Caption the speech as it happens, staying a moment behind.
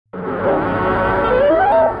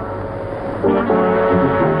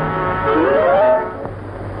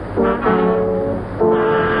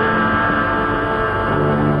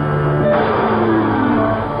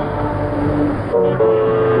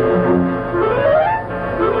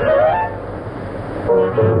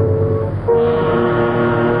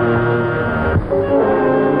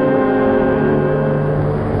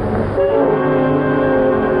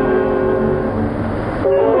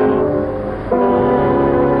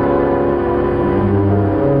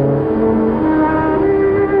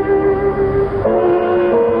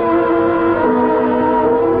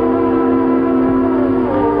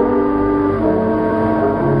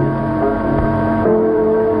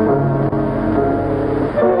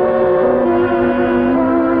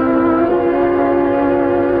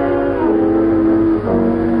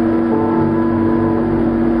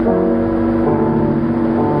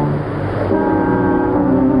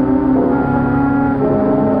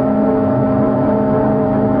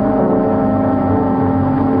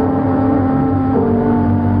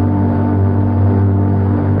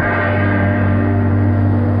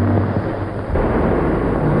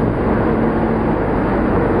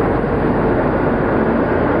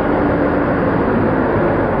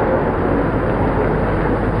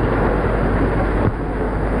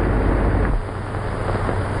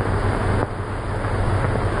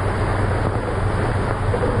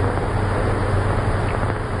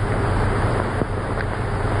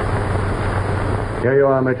Here you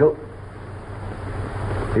are, Mitchell.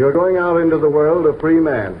 You're going out into the world a free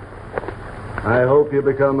man. I hope you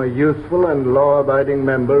become a useful and law-abiding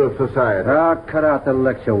member of society. Cut out the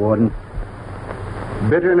lecture, Warden.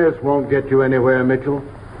 Bitterness won't get you anywhere, Mitchell.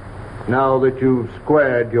 Now that you've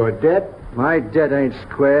squared your debt. My debt ain't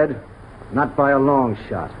squared. Not by a long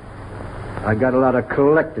shot. I got a lot of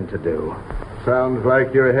collecting to do. Sounds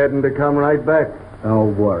like you're heading to come right back.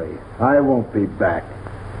 Don't worry. I won't be back.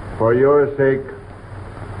 For your sake,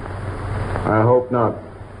 I hope not.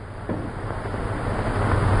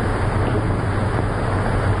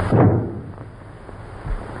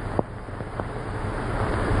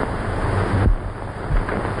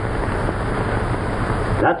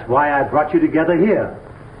 That's why I brought you together here,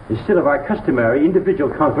 instead of our customary individual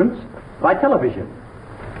conference by television.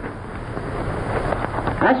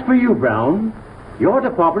 As for you, Brown, your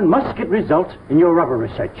department must get results in your rubber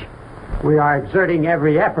research. We are exerting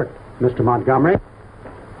every effort, Mr. Montgomery.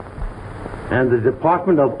 And the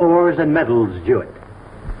Department of Ores and Metals do it.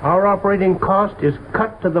 Our operating cost is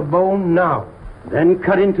cut to the bone now. Then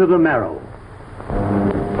cut into the marrow.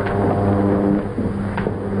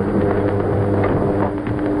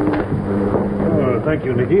 Thank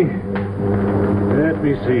you, Nicky. Let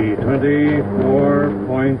me see.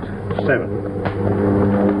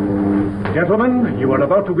 24.7. Gentlemen, you are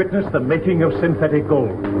about to witness the making of synthetic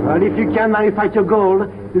gold. And if you can manufacture gold,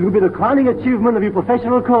 it will be the crowning achievement of your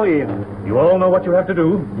professional career. You all know what you have to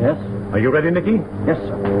do? Yes? Are you ready, Nicky? Yes,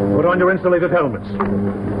 sir. Put on your insulated helmets.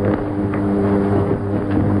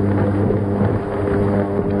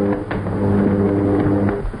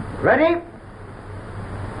 Ready?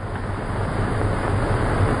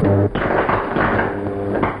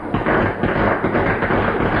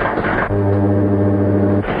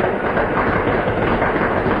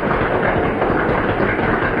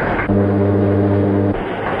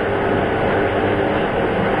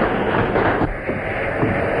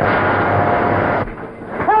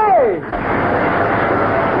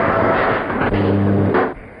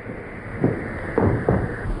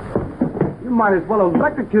 Might as well have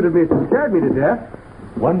electrocuted me. It scared me to death.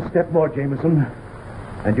 One step more, Jameson,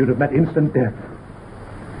 and you'd have met instant death.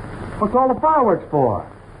 What's all the fireworks for?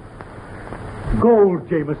 Gold,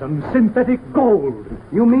 Jameson. Synthetic gold.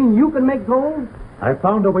 You mean you can make gold? I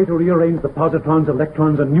found a way to rearrange the positrons,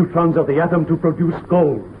 electrons, and neutrons of the atom to produce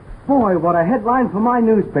gold. Boy, what a headline for my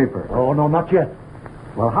newspaper. Oh, no, not yet.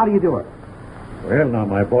 Well, how do you do it? Well, now,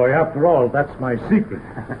 my boy, after all, that's my secret.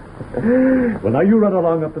 Well, now, you run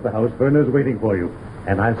along up to the house. Verner's waiting for you.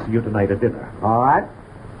 And I'll see you tonight at dinner. All right.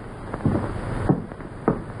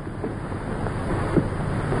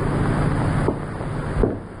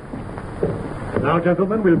 Now,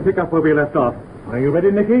 gentlemen, we'll pick up where we left off. Are you ready,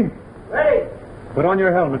 Nicky? Ready. Put on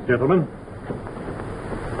your helmets, gentlemen.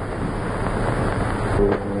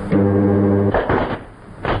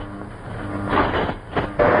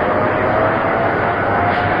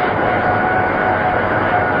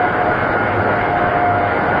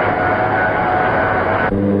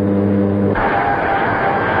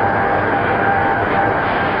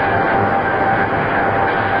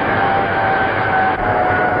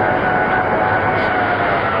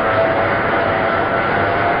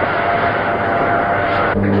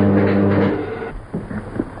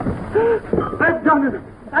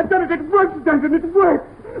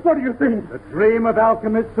 What do you think? The dream of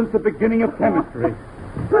alchemists since the beginning of chemistry.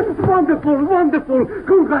 This is wonderful, wonderful.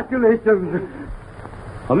 Congratulations.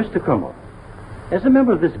 Oh, Mr. Cromwell, as a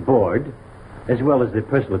member of this board, as well as the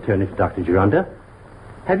personal attorney for Dr. Gironda,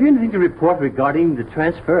 have you anything to report regarding the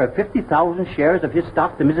transfer of 50,000 shares of his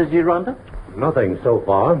stock to Mrs. Gironda? Nothing so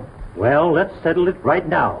far. Well, let's settle it right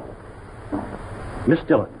now. Miss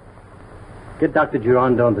Dillon, get Dr.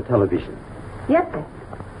 Gironda on the television. Yes, sir.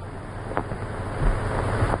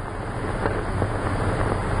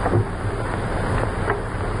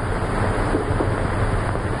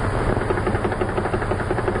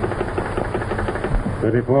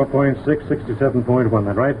 $34.6, 67.1,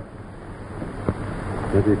 that right?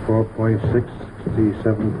 34.6,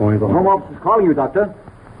 67.1. The Home Office is calling you, Doctor.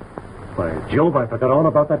 By Jove, I forgot all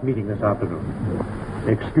about that meeting this afternoon.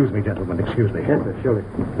 Excuse me, gentlemen, excuse me. Yes, sir, surely.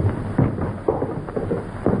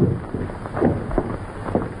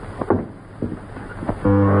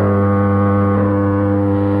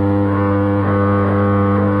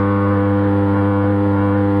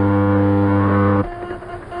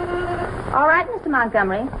 All right, Mr.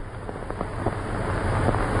 Montgomery.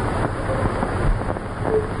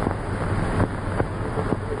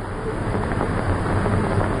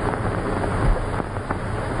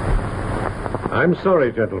 I'm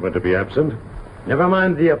sorry, gentlemen, to be absent. Never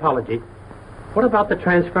mind the apology. What about the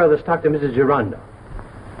transfer of the stock to Mrs. Gironda?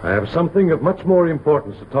 I have something of much more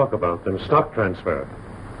importance to talk about than stock transfer.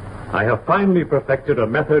 I have finally perfected a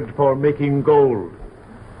method for making gold.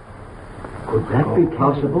 Could that be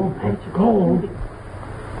possible? Gold.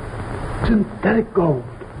 Synthetic gold.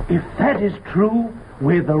 If that is true,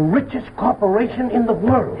 we're the richest corporation in the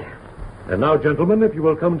world. And now, gentlemen, if you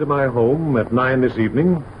will come to my home at 9 this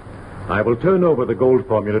evening, I will turn over the gold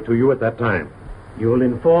formula to you at that time. You will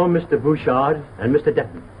inform Mr. Bouchard and Mr.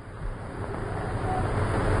 Denton.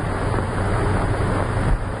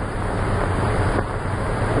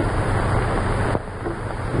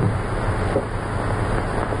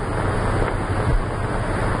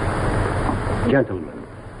 Gentlemen,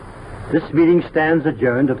 this meeting stands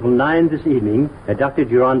adjourned until 9 this evening at Dr.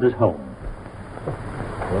 Gironda's home.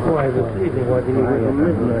 Why, this evening, why didn't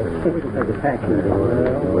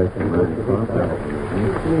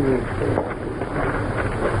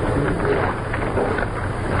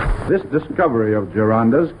This discovery of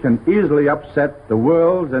Gironda's can easily upset the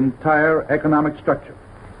world's entire economic structure.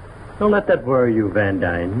 Don't let that worry you, Van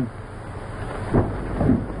Dyne.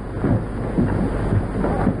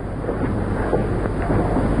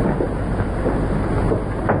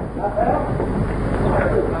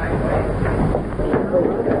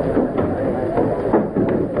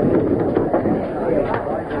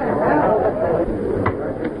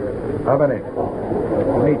 How many?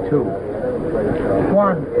 Me too.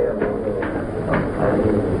 One.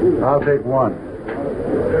 I'll take one.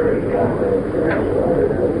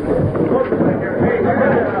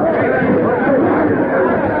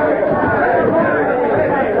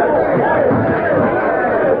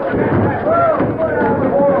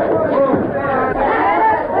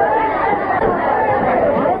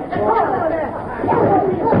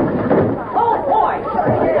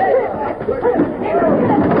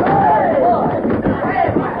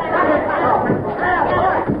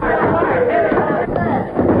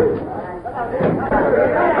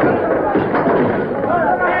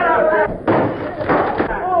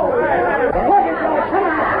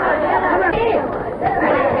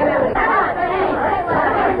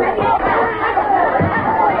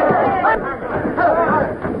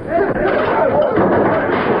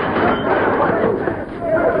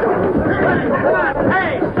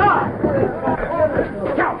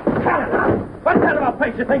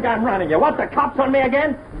 You think I'm running? You want the cops on me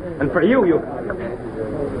again? And for you,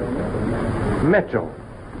 Mitchell.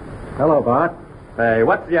 Hello, Bart. Hey,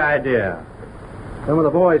 what's the idea? Some of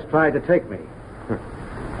the boys tried to take me.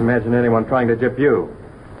 Imagine anyone trying to gyp you.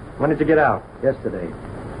 When did you get out? Yesterday.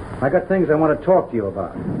 I got things I want to talk to you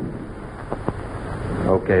about.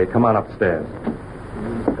 Okay, come on upstairs.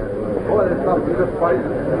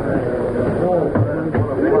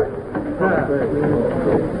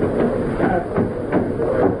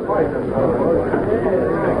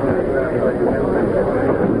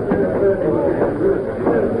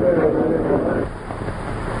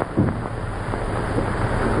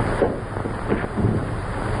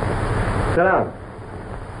 Sit down.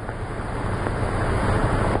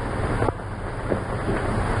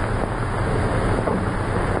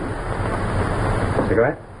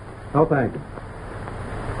 Cigarette? No, thanks.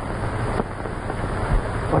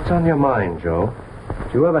 What's on your mind, Joe?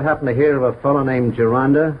 Did you ever happen to hear of a fellow named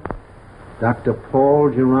Gironda? Dr.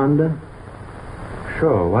 Paul Gironda?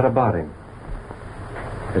 Sure, what about him?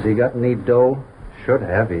 Has he got any dough? Should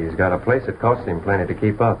have. He's got a place that costs him plenty to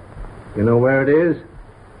keep up. You know where it is?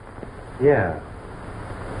 Yeah,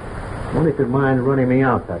 Wonder if you'd mind running me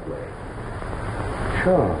out that way.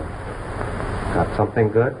 sure. Got something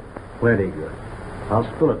good? Plenty good. I'll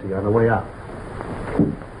spill it to you on the way out.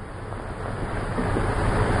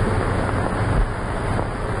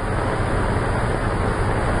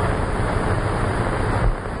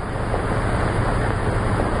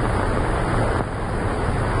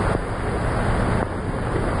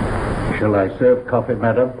 Shall I serve coffee,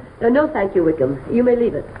 madam? No, thank you, Wickham. You may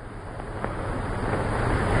leave it.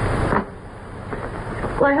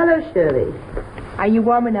 Why, hello, Shirley. Are you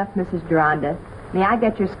warm enough, Mrs. Gironda? May I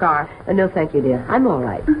get your scarf? No, thank you, dear. I'm all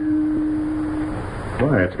right.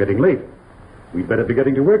 Why, it's getting late. We'd better be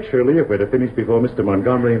getting to work, Shirley, if we're to finish before Mr.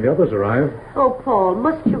 Montgomery and the others arrive. Oh, Paul,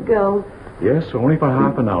 must you go? Yes, only for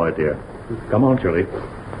half an hour, dear. Come on, Shirley.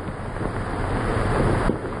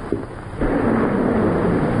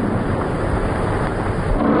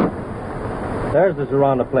 There's the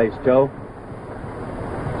Gironda place, Joe.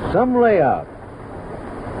 Some layout.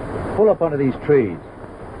 Pull up under these trees.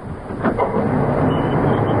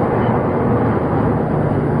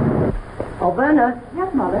 Oh, Verna.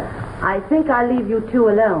 Yes, Mother. I think I'll leave you two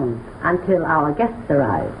alone until our guests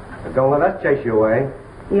arrive. Don't let us chase you away.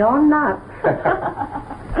 You're not.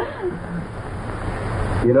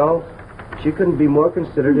 You know, she couldn't be more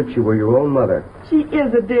considerate if she were your own mother. She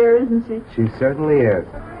is a dear, isn't she? She certainly is.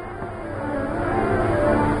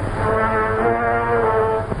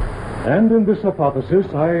 And in this hypothesis,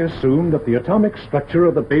 I assume that the atomic structure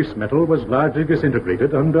of the base metal was largely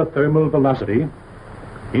disintegrated under thermal velocity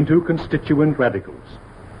into constituent radicals,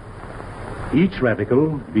 each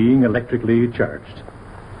radical being electrically charged.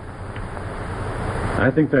 I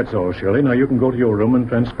think that's all, Shirley. Now you can go to your room and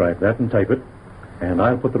transcribe that and type it, and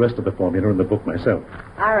I'll put the rest of the formula in the book myself.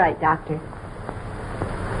 All right, Doctor.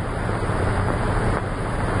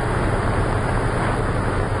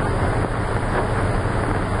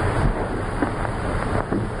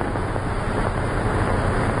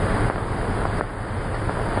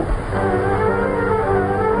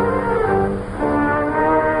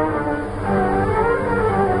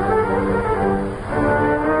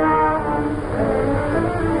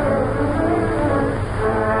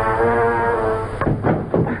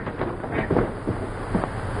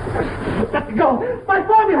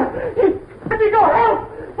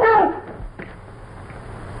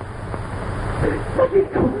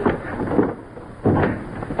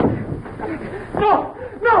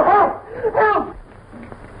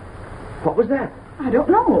 What was that? I don't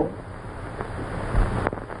know.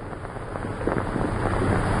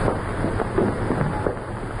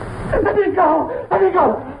 Let me go! Let me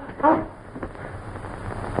go!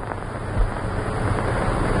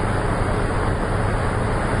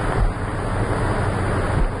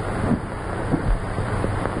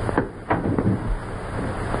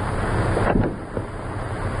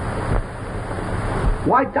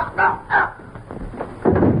 Why, Doc?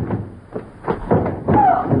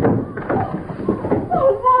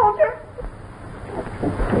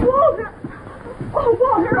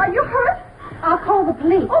 Walter, are you hurt? I'll call the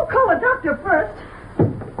police. Oh, call a doctor first.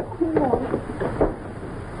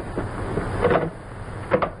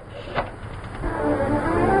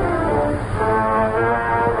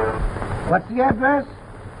 What's the address?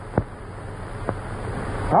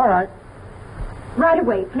 All right. Right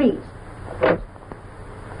away, please.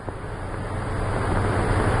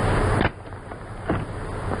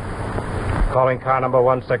 Calling car number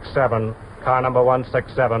 167. Car number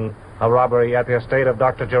 167. A robbery at the estate of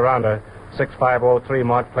Dr. Gironda, 6503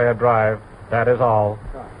 Montclair Drive. That is all.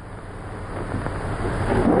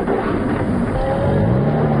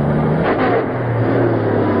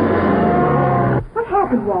 What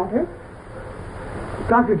happened, Walter?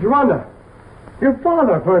 Dr. Gironda, your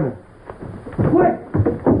father, Vernon. Quick!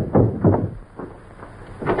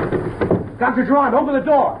 Dr. Gironda, open the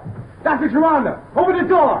door! Dr. Gironda, open the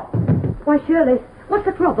door! Why, Shirley, what's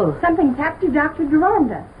the trouble? Something's happened to Dr.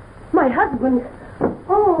 Gironda. My husband.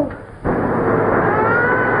 Oh.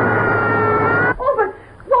 Oh, but,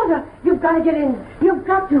 Walter, you've got to get in. You've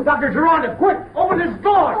got to. Dr. Gironda, quick! Open this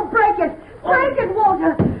door! Oh, break it. Break it,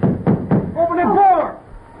 Walter. Open the door!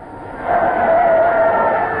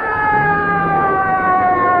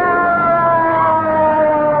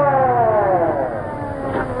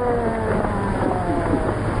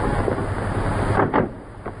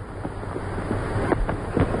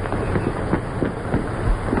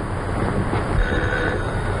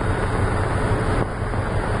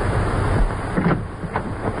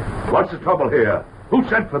 What's the trouble here? Who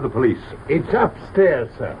sent for the police? It's upstairs,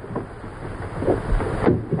 sir.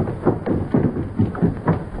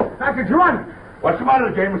 Dr. Gironda! What's the matter,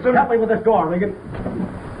 Jameson? Help me with this door, Regan.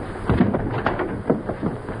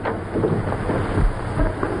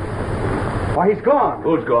 Why, he's gone.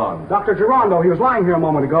 Who's gone? Dr. Gironda, he was lying here a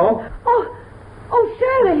moment ago. Oh,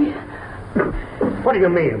 Shirley. What do you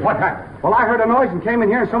mean? What happened? Well, I heard a noise and came in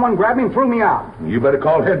here and someone grabbed me and threw me out. You better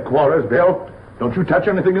call headquarters, Bill. Don't you touch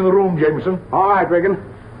anything in the room, Jameson. All right, Regan.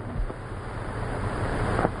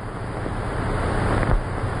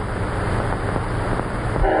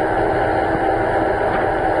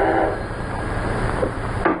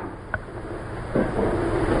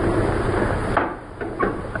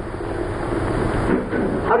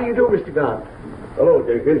 How do you do, Mr. Gant? Hello,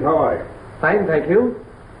 Jenkins. How are you? Fine, thank you.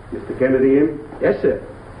 Mr. Kennedy in? Yes, sir.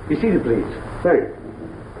 Be seated, please. Thanks.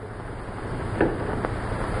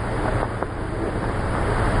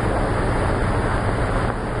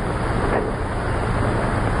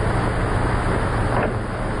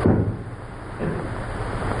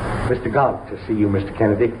 Mr. Gant to see you, Mr.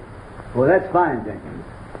 Kennedy. Well, that's fine, Jenkins.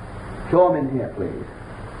 Show him in here, please.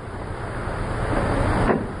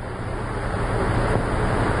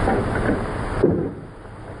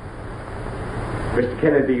 Mr.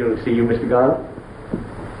 Kennedy will see you, Mr. Gant.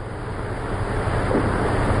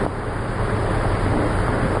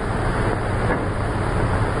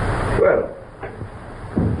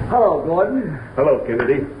 Hello, Gordon. Hello,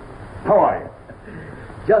 Kennedy. How are you?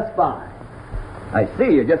 Just fine. I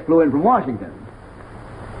see you just flew in from Washington.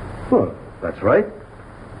 Well, that's right.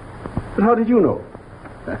 But how did you know?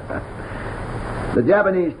 The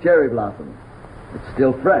Japanese cherry blossom. It's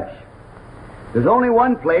still fresh. There's only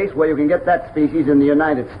one place where you can get that species in the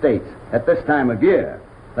United States at this time of year.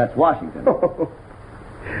 That's Washington.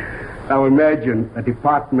 Now imagine a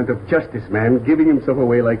Department of Justice man giving himself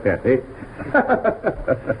away like that, eh?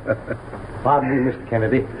 Pardon me, Mr.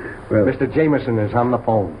 Kennedy. Well, Mr. Jameson is on the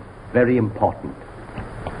phone. Very important.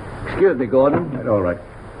 Excuse me, Gordon. all right.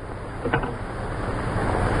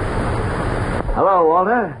 Hello,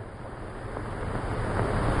 Walter.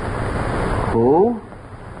 Who?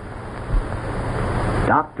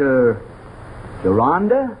 Dr.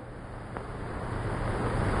 Gironda?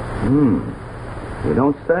 You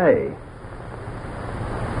don't say.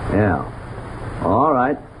 Yeah. All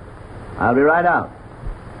right. I'll be right out.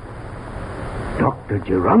 Dr.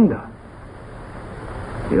 Gironda?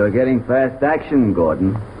 You're getting fast action,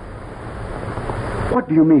 Gordon. What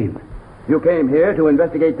do you mean? You came here to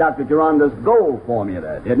investigate Dr. Gironda's gold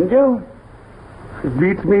formula, didn't you? It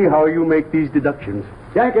beats me how you make these deductions.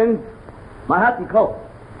 Jenkins, my hat and coat.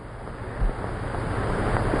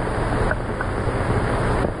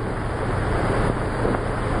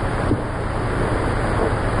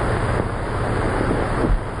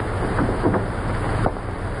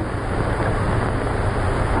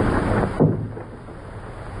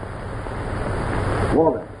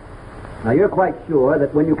 Walter, now you're quite sure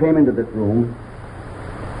that when you came into this room,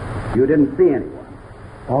 you didn't see anyone?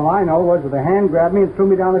 All I know was that a hand grabbed me and threw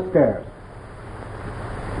me down the stairs.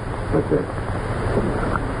 What's this?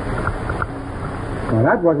 Well,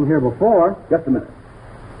 that wasn't here before. Just a minute.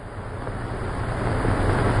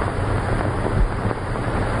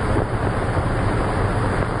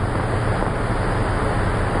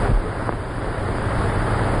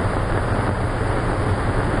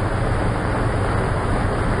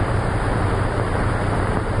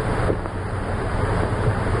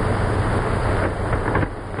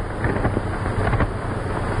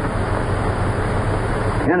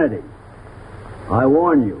 Kennedy, I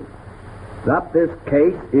warn you. Drop this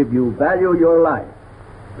case if you value your life.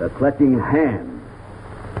 The Clutching Hand.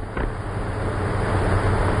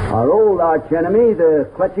 Our old archenemy, the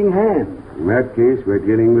Clutching Hand. In that case, we're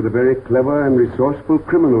dealing with a very clever and resourceful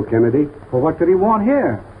criminal, Kennedy. Well, what did he want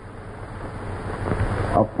here?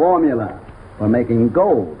 A formula for making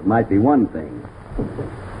gold might be one thing.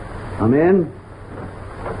 Come in.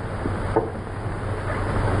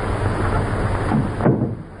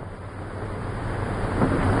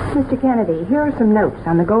 Mr. Kennedy, here are some notes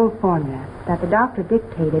on the gold formula that the doctor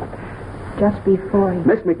dictated just before he...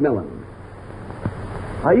 Miss McMillan,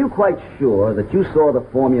 are you quite sure that you saw the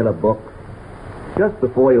formula book just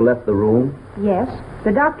before you left the room? Yes,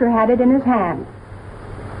 the doctor had it in his hand.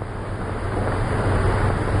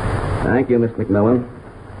 Thank you, Miss McMillan.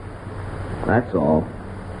 That's all.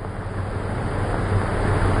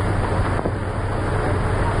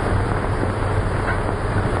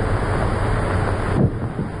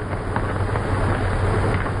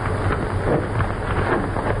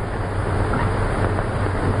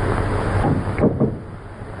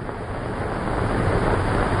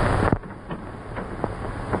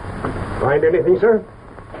 Find anything, sir?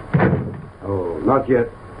 Oh, not yet.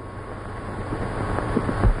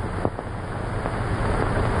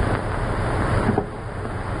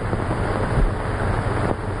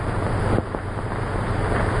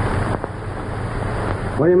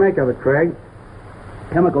 What do you make of it, Craig?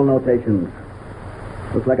 Chemical notations.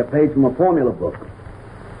 Looks like a page from a formula book.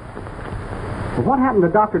 Well, what happened to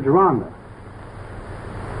Dr. Gironda?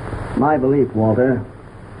 My belief, Walter.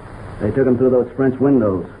 They took him through those French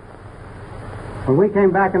windows. When we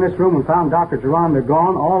came back in this room and found Dr. Gironda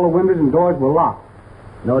gone, all the windows and doors were locked.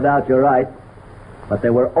 No doubt you're right. But they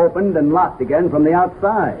were opened and locked again from the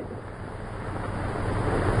outside.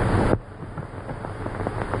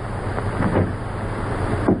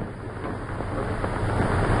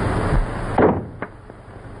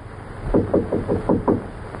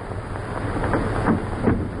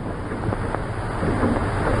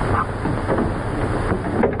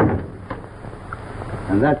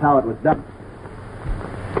 And that's how it was done.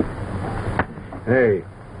 Hey,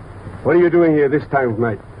 what are you doing here this time of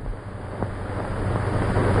night?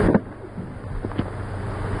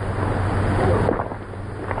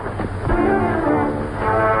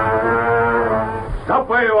 Stop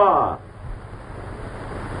where you are.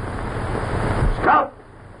 Stop,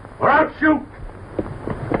 or I'll shoot.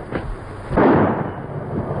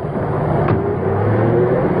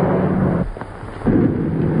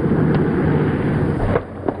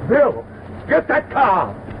 Bill, get that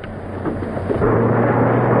car.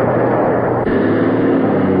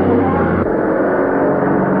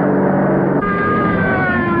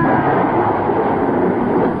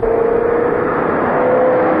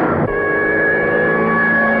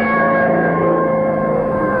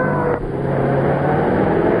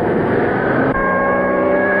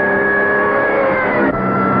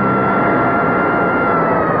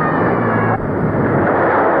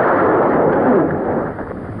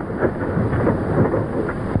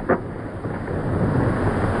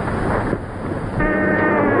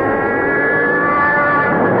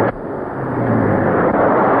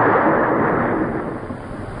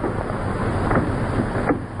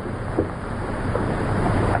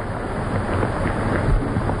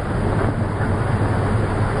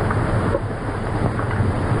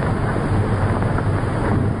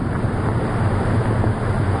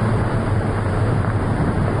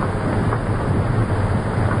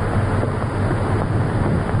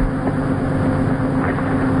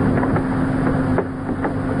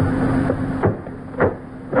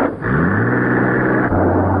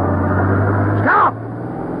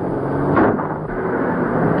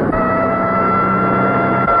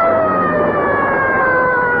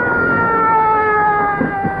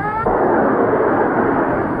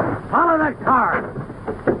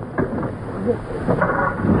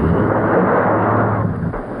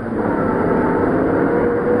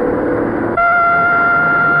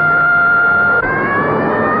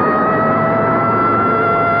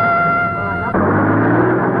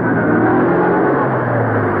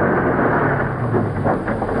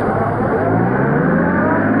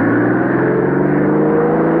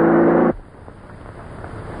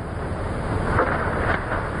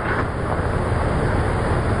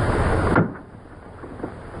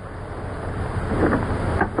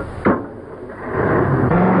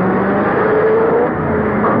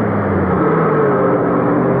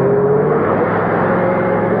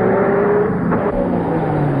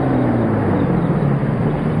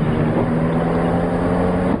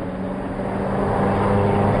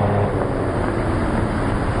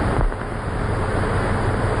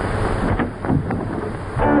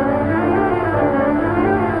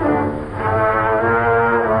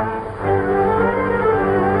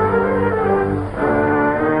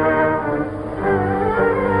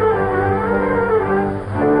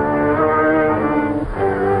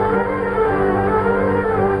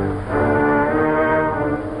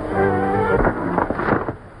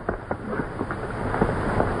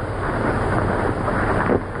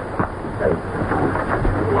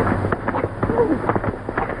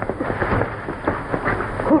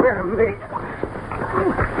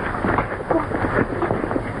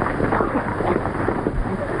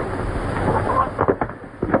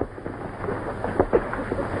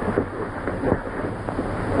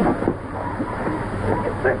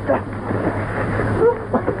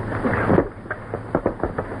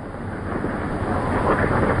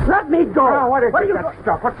 Let me go. Oh, what is that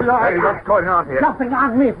stuff? What's the idea? Hey, what's going on here? Nothing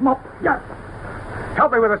on me. Yes.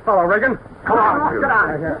 Help me with this fellow, Reagan. Come on, Get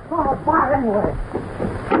out of here. Oh, by anyway.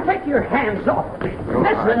 Take your hands off me.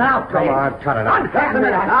 Listen out, Come on, cut it out. Just a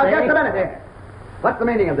minute. Now, just a minute here. What's the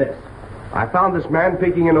meaning of this? I found this man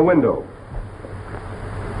peeking in a window.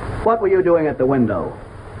 What were you doing at the window?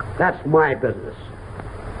 That's my business.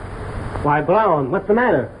 Why, Brown, what's the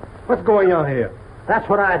matter? What's going on here? That's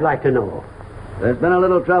what I'd like to know. There's been a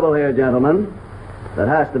little trouble here, gentlemen, that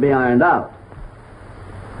has to be ironed out.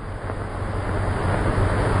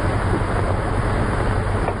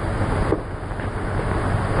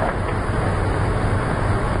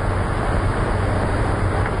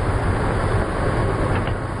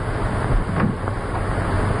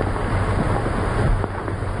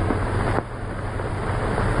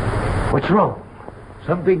 What's wrong?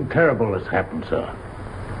 Something terrible has happened, sir.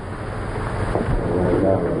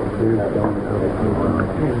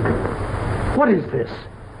 What is this?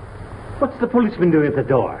 What's the policeman doing at the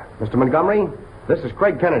door? Mr. Montgomery, this is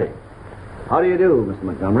Craig Kennedy. How do you do, Mr.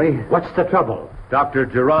 Montgomery? What's the trouble? Dr.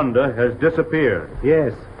 Gironda has disappeared.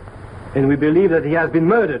 Yes. And we believe that he has been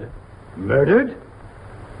murdered. Murdered?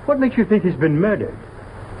 What makes you think he's been murdered?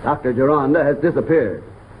 Dr. Gironda has disappeared,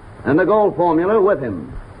 and the gold formula with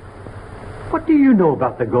him. What do you know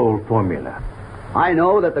about the gold formula? I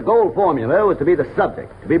know that the gold formula was to be the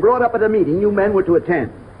subject, to be brought up at a meeting you men were to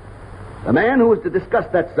attend. The man who was to discuss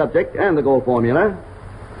that subject and the gold formula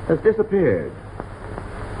has disappeared.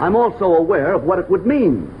 I'm also aware of what it would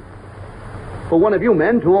mean for one of you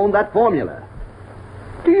men to own that formula.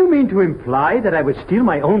 Do you mean to imply that I would steal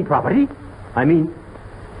my own property? I mean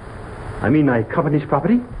my company's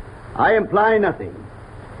property? I imply nothing.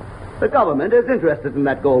 The government is interested in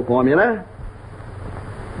that gold formula.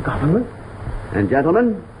 Government? And,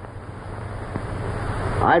 gentlemen,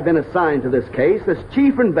 I've been assigned to this case as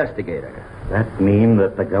chief investigator. That mean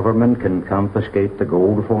that the government can confiscate the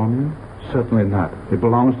gold formula? Certainly not. It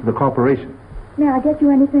belongs to the corporation. May I get you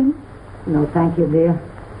anything? No, thank you, dear.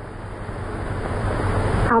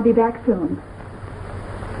 I'll be back soon.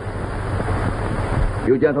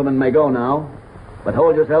 You gentlemen may go now, but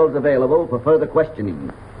hold yourselves available for further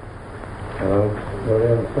questioning.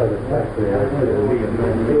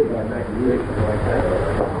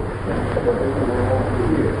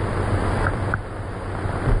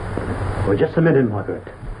 Well, just a minute, Margaret.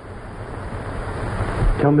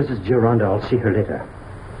 Tell Mrs. Gironda I'll see her later.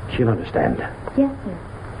 She'll understand. Yes, sir.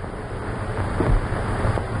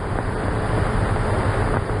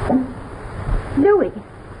 Louis.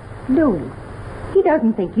 He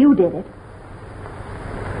doesn't think you did it.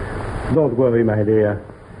 Don't worry, my dear.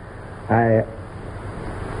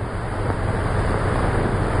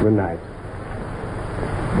 Good night.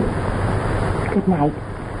 Good night.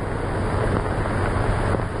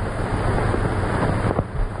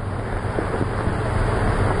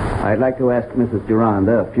 I'd like to ask Mrs.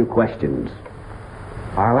 Gironda a few questions.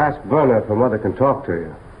 I'll ask Verna if her mother can talk to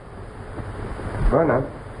you. Verna,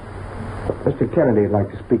 Mr. Kennedy would like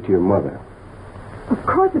to speak to your mother. Of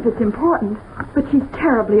course, if it's important. But she's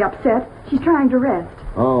terribly upset. She's trying to rest.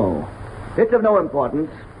 Oh, it's of no importance.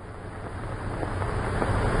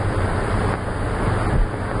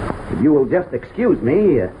 If you will just excuse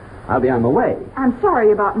me, I'll be on my way. I'm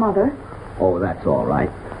sorry about Mother. Oh, that's all right.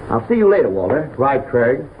 I'll see you later, Walter. Right,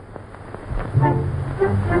 Craig.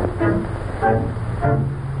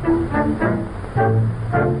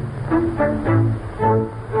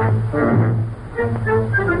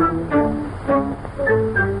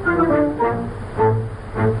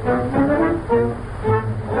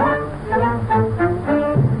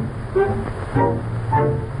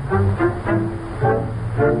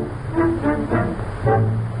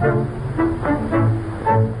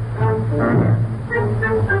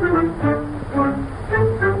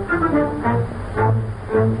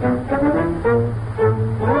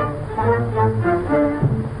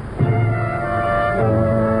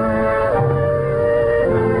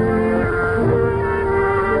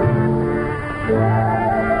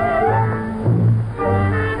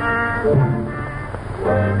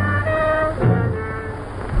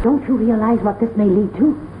 Don't you realize what this may lead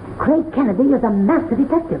to? Craig Kennedy is a master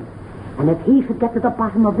detective. And if he should get to the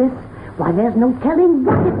bottom of this, why, there's no telling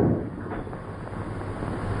what it...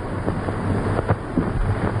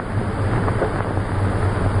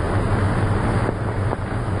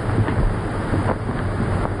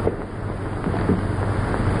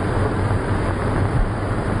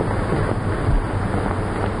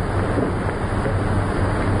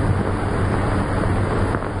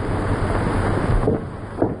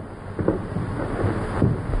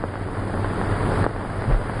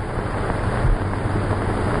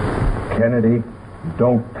 Kennedy,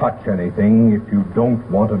 don't touch anything if you don't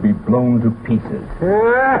want to be blown to pieces.